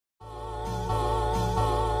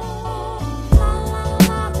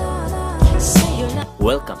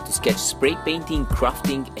Welcome to Sketch Spray Painting,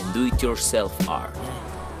 Crafting and Do-It-Yourself Art.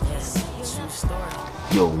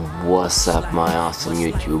 Yo, what's up my awesome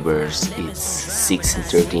YouTubers? It's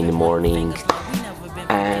 6:30 in the morning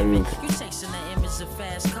and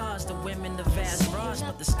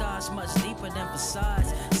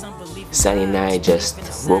Sunny and I just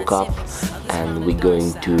woke up and we're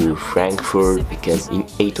going to Frankfurt because in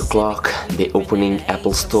 8 o'clock they're opening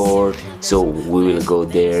Apple Store, so we will go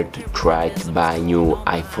there to try to buy new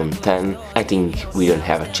iPhone 10. I think we don't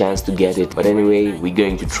have a chance to get it, but anyway we're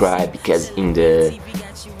going to try because in the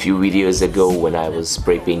few videos ago when I was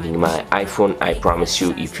spray painting my iPhone, I promise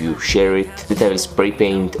you if you share it that I will spray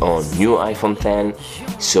paint on new iPhone 10,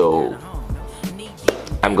 so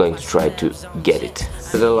I'm going to try to get it.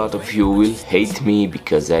 But a lot of you will hate me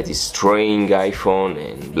because I destroying iPhone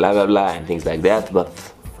and blah blah blah and things like that, but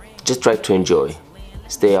just try to enjoy.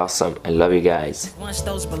 Stay awesome. I love you guys.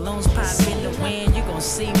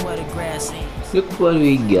 Look what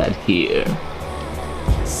we got here.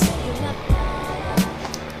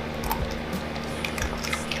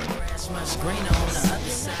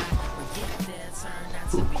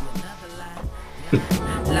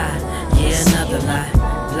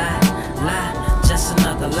 Just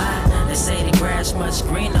another lie. They say the grass much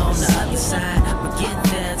greener on the other side, but get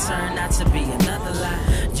there turn out to be another lie.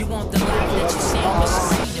 You want the life that you see on the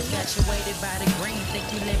screen, infatuated by the green, think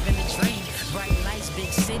you live in a dream. Bright lights,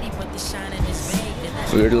 big city, but the shining is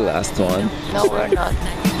vague. We're the last one. No, we're not.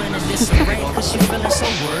 Now you in a disarray cause you feeling so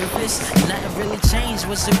worthless. Nothing really changed,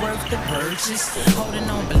 was it worth the purchase? Holding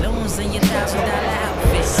on balloons in your $1,000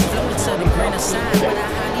 outfit, floating to the greener side, but I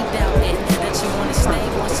highly doubt it that you wanna stay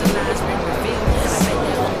once the lies been revealed.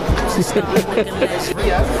 Mute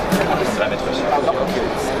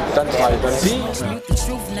the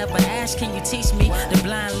truth, never ask, can you teach me? The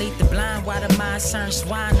blind lead the blind, while the mind turn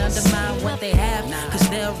swine, undermine what they have, cause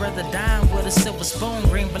they'll rather dine with a silver spoon,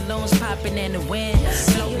 green balloons popping in the wind,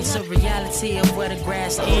 floating to reality of where the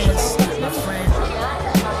grass ends, my friend.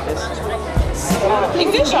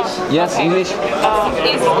 English? Yes, English. Do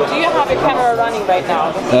you have a camera running right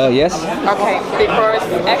now? Yes. Okay, because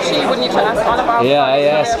actually you would need to ask all about. Yeah, I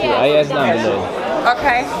asked them below.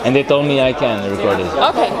 Okay. And they told me I can record it.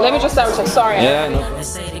 Okay, let me just double check. Sorry. Yeah, no. They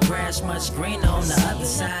say the grass much greener on the other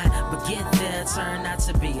side, but get there turn out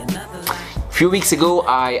to be another lie. Few weeks ago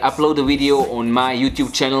I uploaded a video on my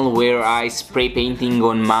YouTube channel where I spray painting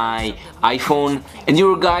on my iPhone, and you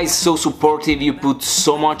were guys so supportive, you put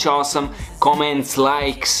so much awesome comments,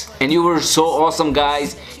 likes, and you were so awesome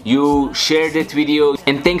guys. You shared that video,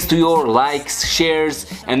 and thanks to your likes, shares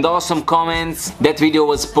and awesome comments, that video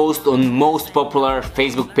was posted on most popular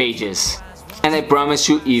Facebook pages. And I promise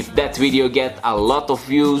you, if that video get a lot of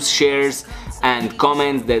views, shares and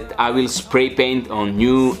comments, that I will spray paint on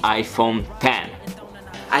new iPhone 10.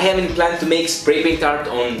 I haven't planned to make spray paint art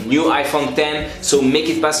on new iPhone 10, so make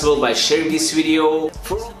it possible by sharing this video.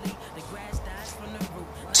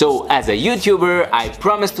 So as a YouTuber, I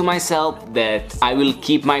promised to myself that I will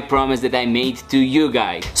keep my promise that I made to you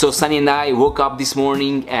guys. So Sunny and I woke up this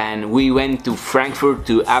morning and we went to Frankfurt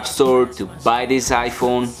to App Store to buy this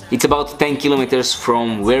iPhone. It's about 10 kilometers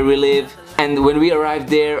from where we live. And when we arrived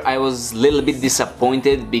there, I was a little bit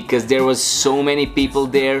disappointed because there was so many people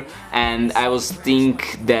there, and I was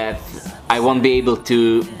thinking that I won't be able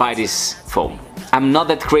to buy this phone. I'm not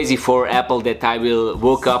that crazy for Apple that I will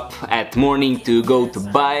wake up at morning to go to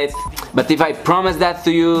buy it, but if I promise that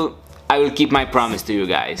to you, I will keep my promise to you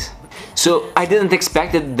guys. So I didn't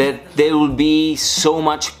expect it that there will be so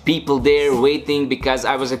much people there waiting, because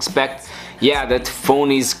I was expect, yeah, that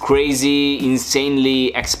phone is crazy,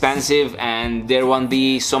 insanely expensive and there won't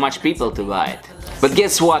be so much people to buy it. But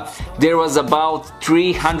guess what? There was about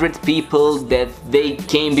 300 people that they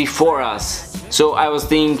came before us. So I was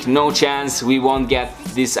thinking, no chance we won't get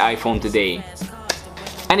this iPhone today.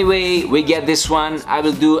 Anyway, we get this one. I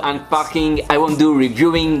will do unpacking, I won't do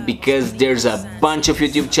reviewing because there's a bunch of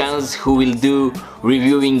YouTube channels who will do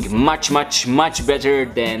reviewing much better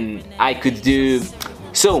than I could do.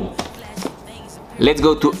 So, let's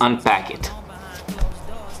go to unpack it.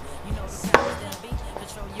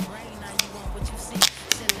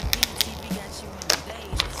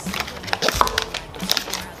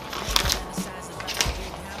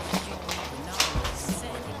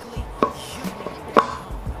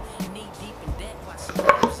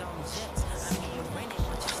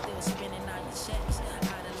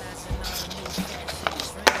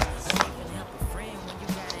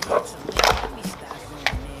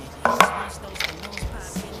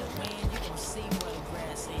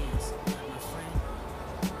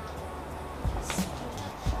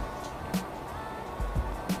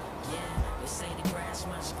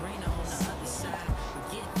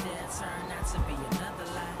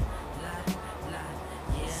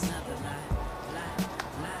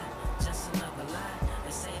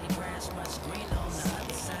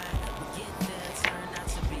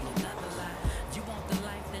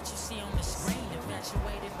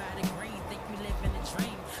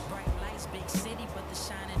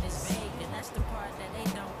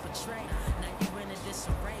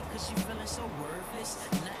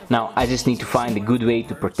 Now I just need to find a good way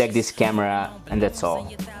to protect this camera, and that's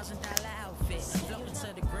all.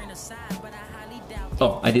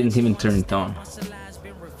 Oh, I didn't even turn it on.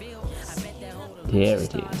 There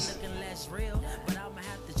it is.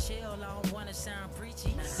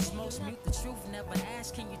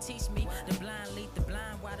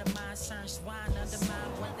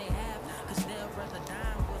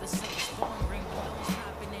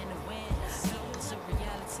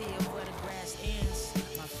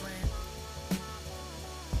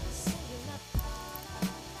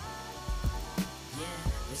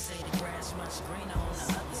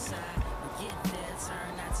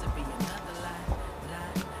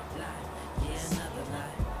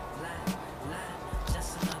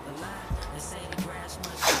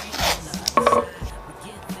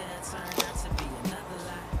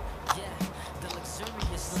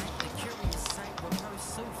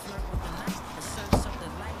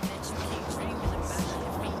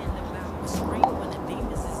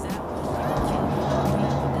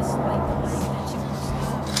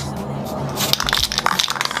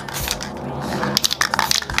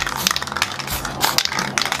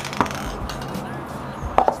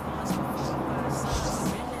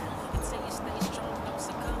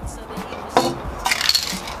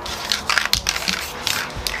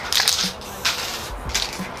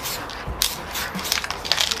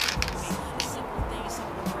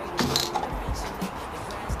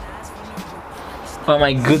 Oh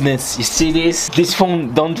my goodness, you see this? This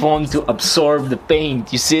phone don't want to absorb the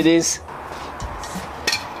paint, you see this?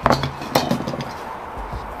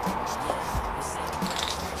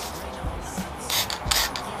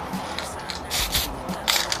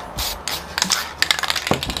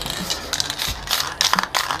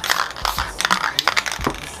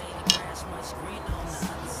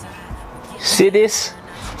 See this?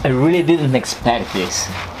 I really didn't expect this.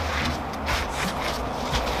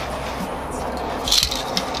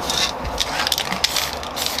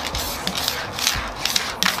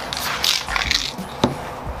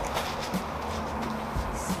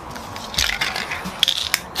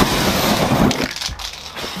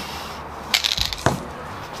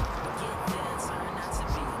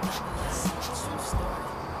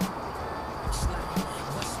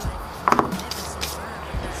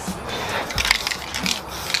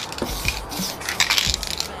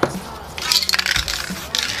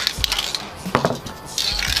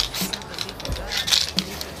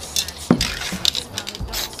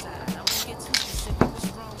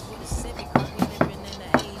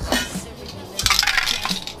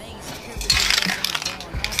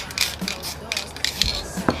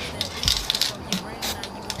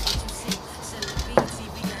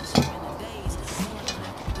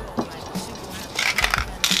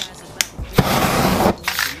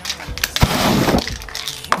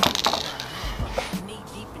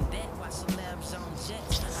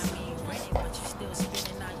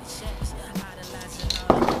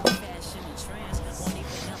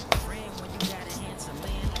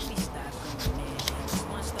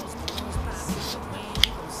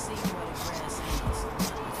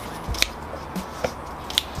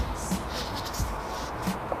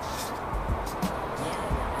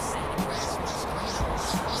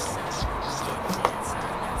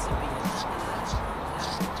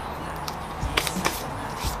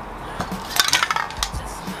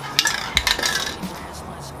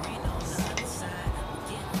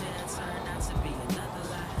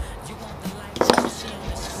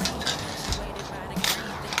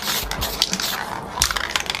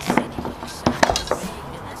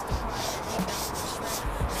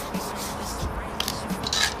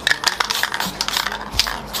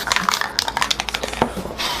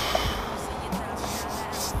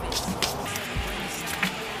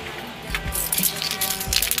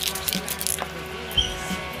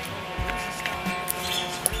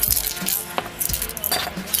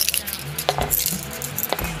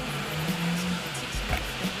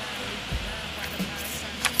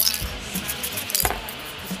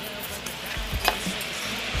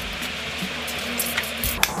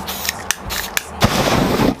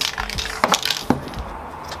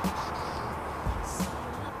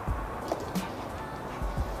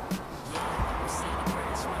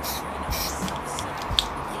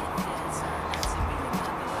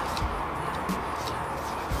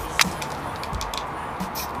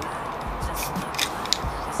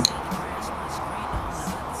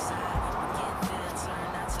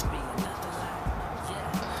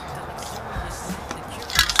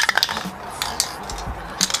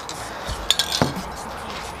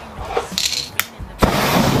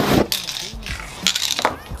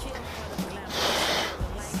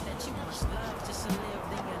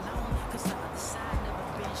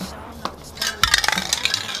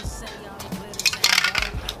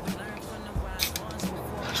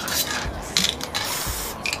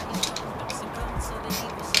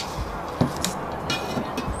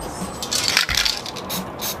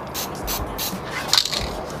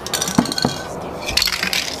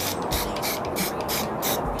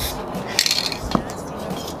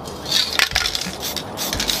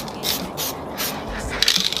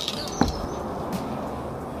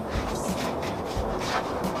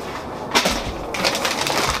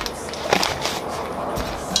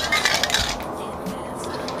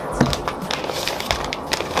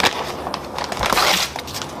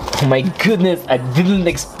 Oh my goodness, I didn't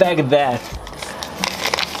expect that.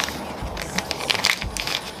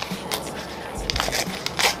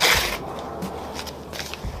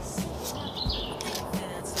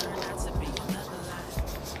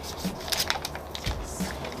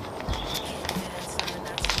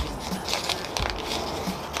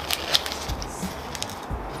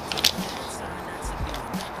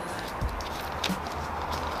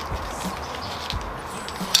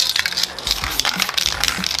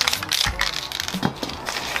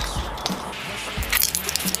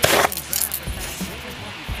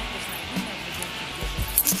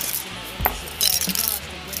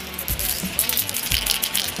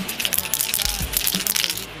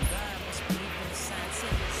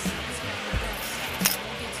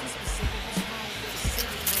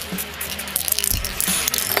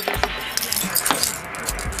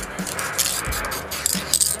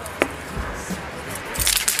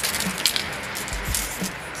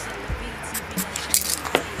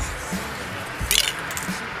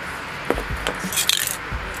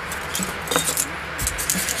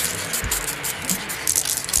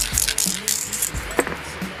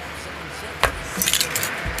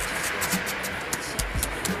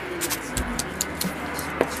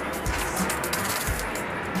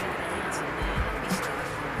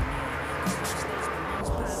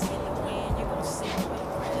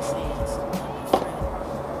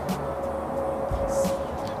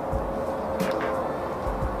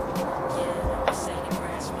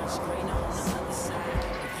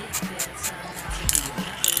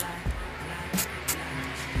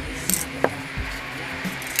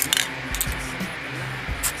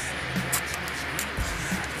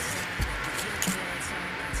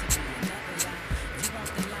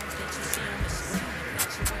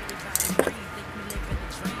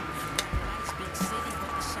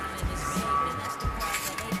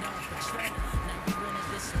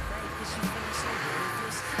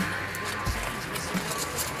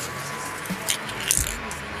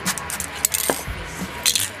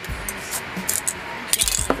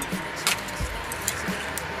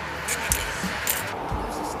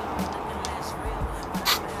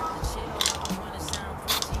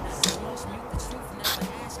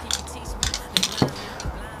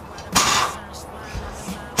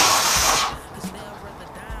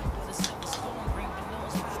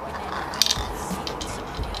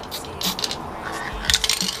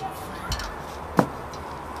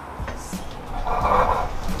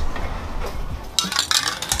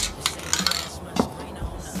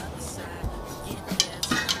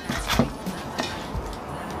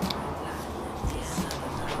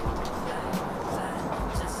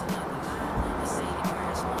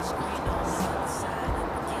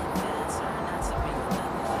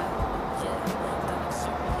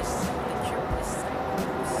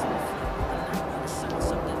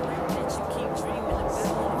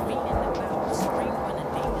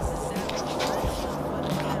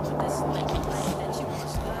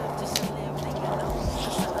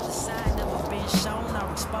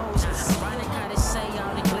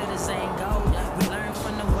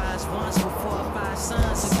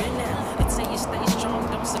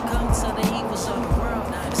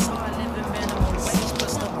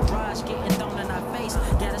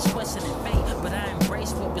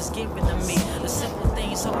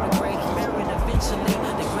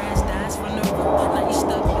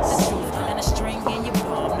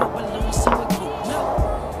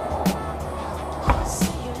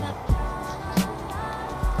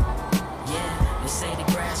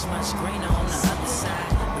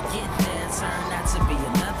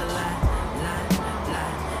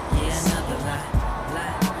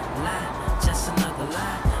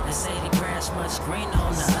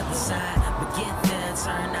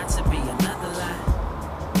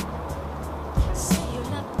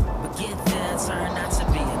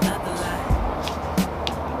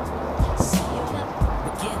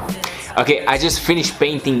 Okay, I just finished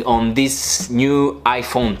painting on this new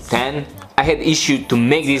iPhone 10. I had issue to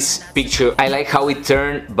make this picture. I like how it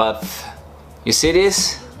turned, but you see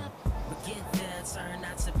this?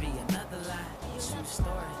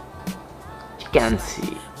 You can't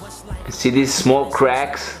see. See these small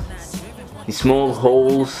cracks? These small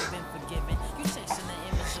holes?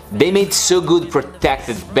 They made so good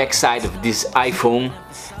protected backside of this iPhone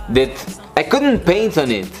that I couldn't paint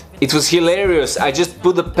on it. It was hilarious. I just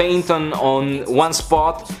put the paint on one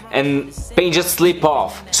spot and paint just slip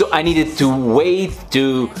off. So I needed to wait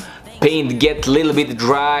to paint get a little bit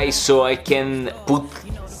dry so I can put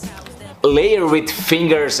layer with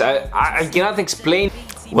fingers. I cannot explain.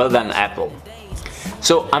 Well done, Apple.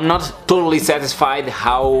 So I'm not totally satisfied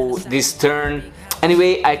how this turned.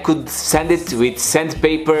 Anyway, I could sand it with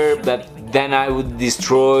sandpaper, but then I would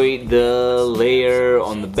destroy the layer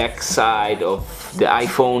on the back side of the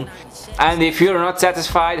iPhone. And if you're not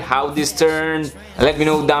satisfied how this turned, let me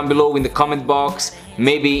know down below in the comment box.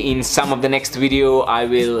 Maybe in some of the next video I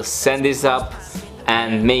will sand this up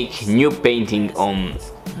and make new painting on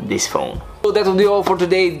this phone. So that will be all for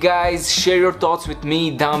today, guys. Share your thoughts with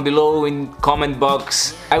me down below in comment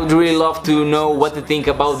box. I would really love to know what you think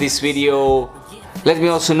about this video. Let me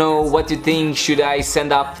also know what you think. Should I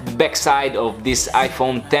send up the backside of this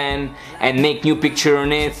iPhone 10 and make new picture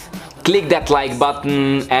on it? Click that like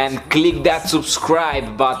button and click that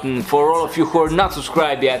subscribe button. For all of you who are not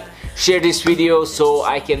subscribed yet, share this video so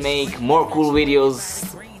I can make more cool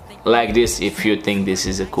videos like this if you think this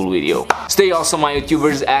is a cool video. Stay awesome, my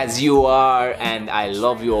YouTubers, as you are, and I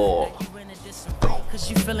love you all. Cause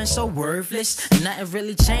you feeling so worthless. Nothing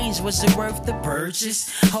really changed. Was it worth the purchase?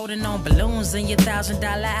 Holding on balloons in your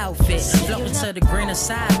 $1,000 outfit. Floating to the greener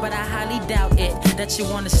side, but I highly doubt it. That you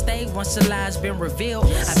wanna stay once the lie's been revealed.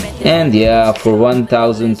 And yeah, for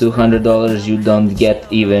 $1,200 you don't get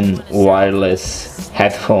even wireless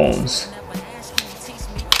headphones.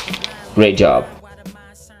 Great job.